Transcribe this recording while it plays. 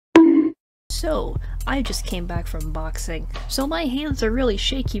So, I just came back from boxing, so my hands are really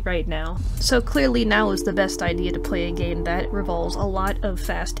shaky right now. So clearly now is the best idea to play a game that revolves a lot of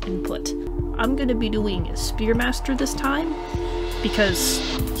fast input. I'm gonna be doing Spearmaster this time, because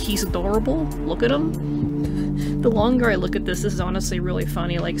he's adorable. Look at him. The longer I look at this is honestly really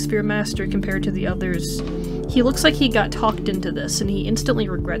funny. Like, Spearmaster compared to the others, he looks like he got talked into this, and he instantly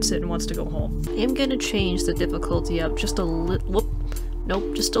regrets it and wants to go home. I'm gonna change the difficulty up just a little.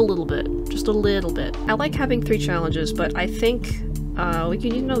 Nope, just a little bit. Just a little bit. I like having 3 challenges, but I think we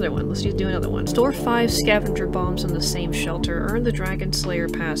can use another one. Let's do another one. Store 5 scavenger bombs in the same shelter, earn the Dragon Slayer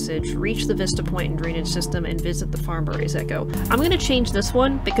passage, reach the Vista Point and drainage system, and visit the Farmberries Echo. I'm gonna change this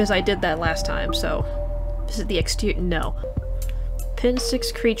one because I did that last time, so... Visit the exterior- no. Pin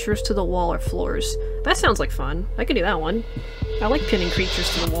 6 creatures to the wall or floors. That sounds like fun. I can do that one. I like pinning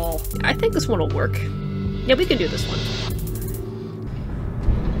creatures to the wall. I think this one will work. Yeah, we can do this one.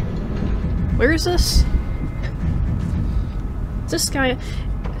 Where is this? Is this Sky...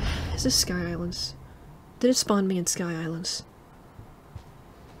 Is this Sky Islands? Did it spawn me in Sky Islands?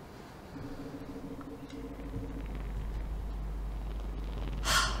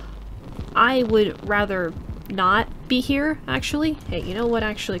 I would rather not be here, actually. Hey, you know what?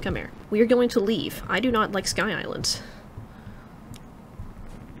 Actually, come here. We are going to leave. I do not like Sky Islands.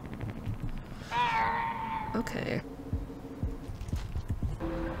 Okay.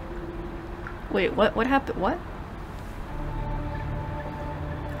 Wait, what happened? What?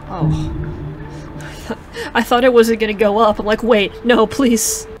 Oh. I thought it wasn't gonna go up. I'm like, wait, no,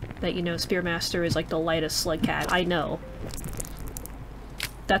 please. That, you know, Spearmaster is like the lightest slug cat. I know.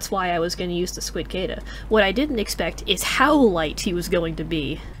 That's why I was gonna use the Squid Gator. What I didn't expect is how light he was going to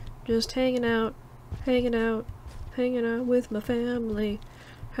be. Just hanging out with my family,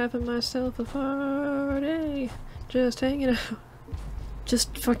 having myself a party, just hanging out.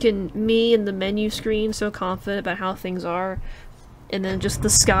 Just fucking me in the menu screen, so confident about how things are, and then just the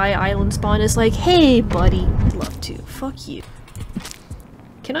Sky Island spawn is like, hey buddy, I'd love to. Fuck you.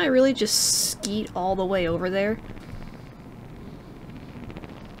 Can I really just skeet all the way over there?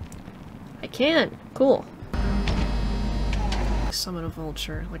 I can! Cool. Summon a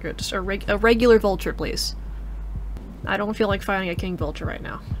vulture. Like just a regular vulture, please. I don't feel like fighting a king vulture right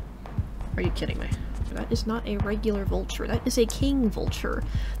now. Are you kidding me? That is not a regular vulture. That is a king vulture.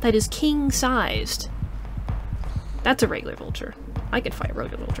 That is king-sized. That's a regular vulture. I can fight a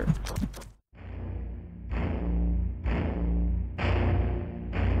regular vulture.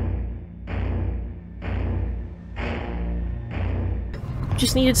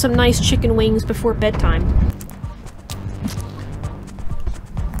 Just needed some nice chicken wings before bedtime.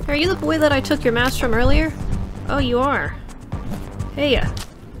 Are you the boy that I took your mask from earlier? Oh, you are. Hey,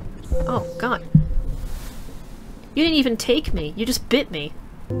 oh, God. You didn't even take me. You just bit me.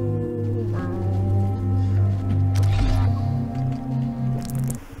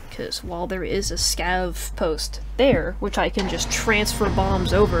 Because while there is a scav post there, which I can just transfer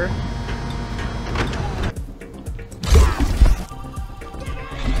bombs over...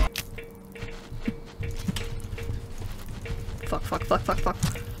 Fuck.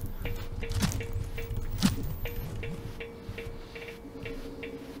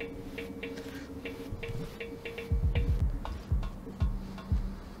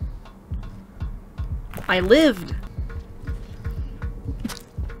 I lived!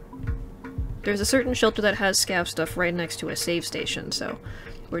 There's a certain shelter that has scav stuff right next to a save station, so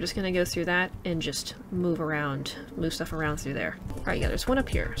we're just gonna go through that and just move stuff around through there. Alright, yeah, there's one up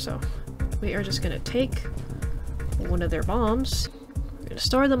here, so we are just gonna take one of their bombs. We're gonna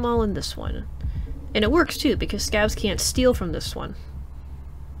store them all in this one. And it works too, because scavs can't steal from this one.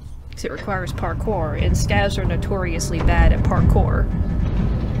 Because it requires parkour, and scavs are notoriously bad at parkour.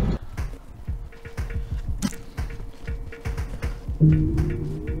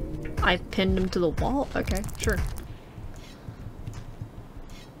 I pinned him to the wall? Okay, sure.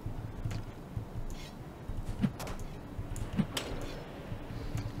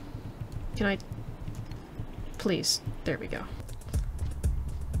 Can I... Please. There we go.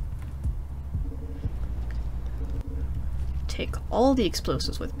 Take all the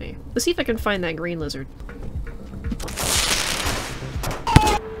explosives with me. Let's see if I can find that green lizard.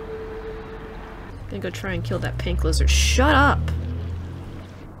 Gonna go try and kill that pink lizard. Shut up!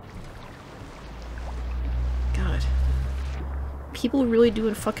 God. People really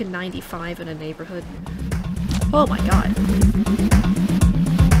doing fucking 95 in a neighborhood. Oh my god.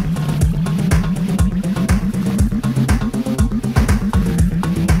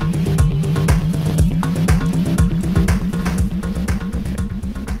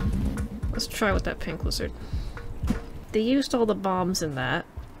 Let's try with that pink lizard. They used all the bombs in that.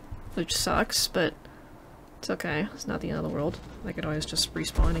 which sucks, but it's okay. It's not the end of the world. I could always just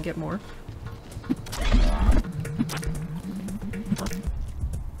respawn and get more.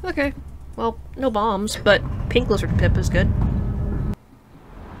 Okay. Well, no bombs, but pink lizard pip is good.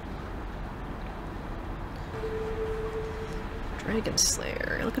 Dragon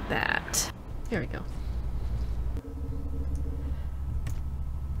Slayer, look at that. There we go.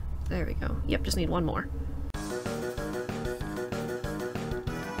 There we go. Yep, just need one more.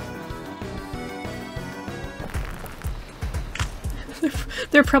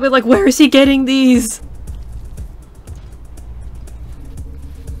 They're probably like, where is he getting these?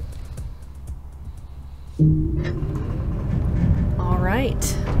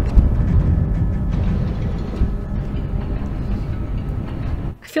 Alright.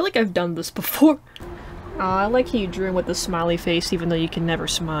 I feel like I've done this before. I like how you drew him with the smiley face even though you can never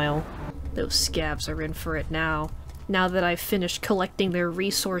smile. Those scabs are in for it now. Now that I've finished collecting their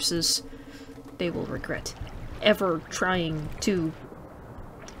resources, they will regret ever trying to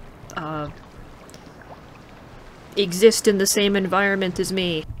exist in the same environment as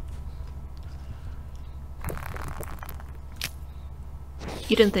me.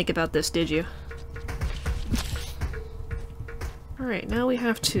 You didn't think about this, did you? Alright, now we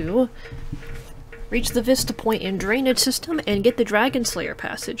have to reach the Vista Point in Drainage System and get the Dragon Slayer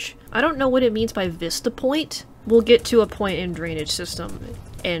passage. I don't know what it means by Vista Point. We'll get to a point in Drainage System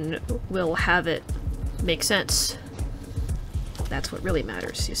and we'll have it make sense. That's what really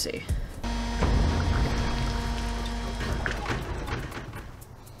matters, you see.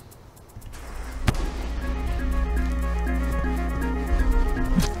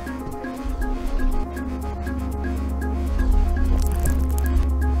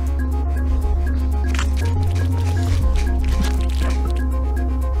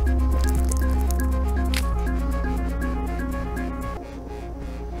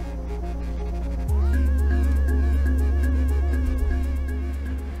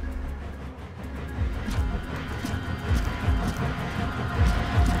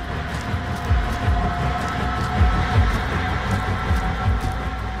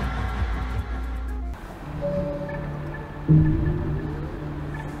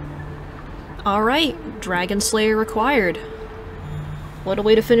 Alright, Dragon Slayer required. What a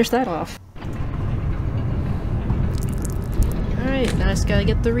way to finish that off. Alright, now I just gotta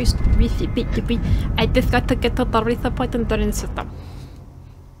get the I just got to get to the reset point in the system.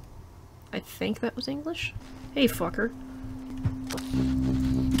 I think that was English? Hey, fucker.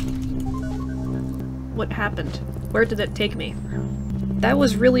 What happened? Where did it take me? That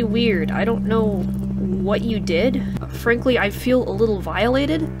was really weird. I don't know what you did. Frankly, I feel a little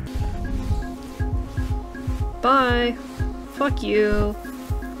violated. Bye. Fuck you.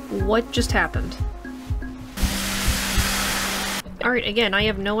 What just happened? Alright, again, I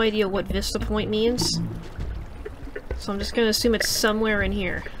have no idea what Vista Point means. So I'm just gonna assume it's somewhere in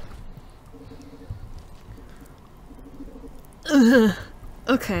here. Ugh.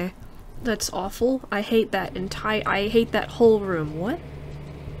 Okay. That's awful. I hate that I hate that whole room. What?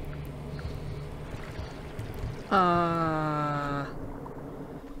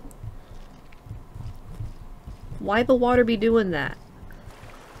 Why the water be doing that?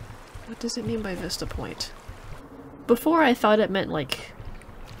 What does it mean by Vista Point? Before I thought it meant like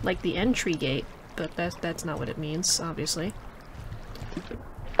the entry gate, but that's not what it means, obviously.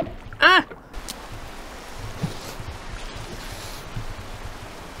 Ah!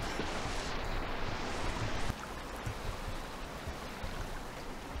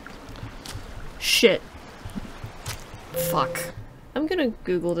 Shit. Fuck. I'm gonna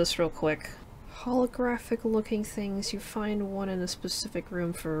Google this real quick. Holographic looking things, you find one in a specific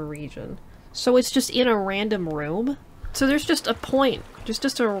room for a region. So it's just in a random room? So there's just a point,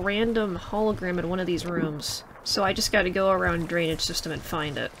 just a random hologram in one of these rooms. So I just gotta go around Drainage System and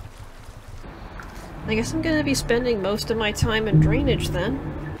find it. I guess I'm gonna be spending most of my time in Drainage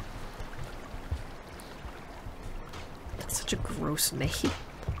then. That's such a gross name.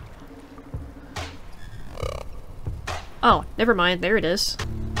 Oh, never mind, there it is.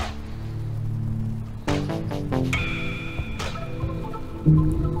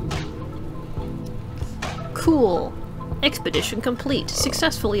 Cool. Expedition complete.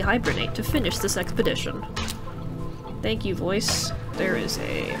 Successfully hibernate to finish this expedition. Thank you, voice. There is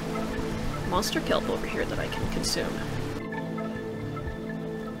a monster kelp over here that I can consume.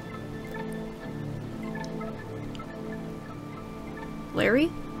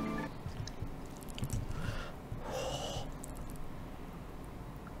 Larry?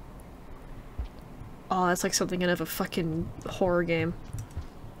 Oh, that's like something out of a fucking horror game.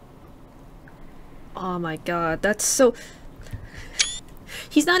 Oh my god, that's so...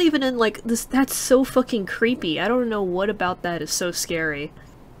 He's not even in, like, this- that's so fucking creepy. I don't know what about that is so scary.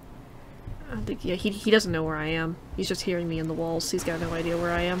 I think, yeah, he doesn't know where I am. He's just hearing me in the walls. He's got no idea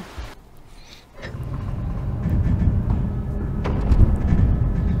where I am.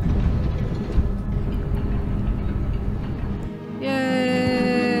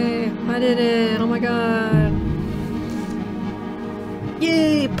 Yay! I did it! Oh my god!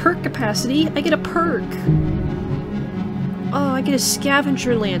 Yay! Perk capacity! I get a perk! Oh, I get a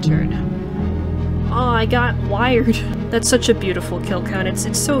scavenger lantern. Oh, I got wired. That's such a beautiful kill count.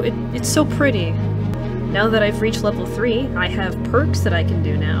 It's so pretty. Now that I've reached level 3, I have perks that I can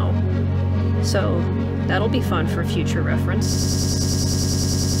do now. So that'll be fun for future reference.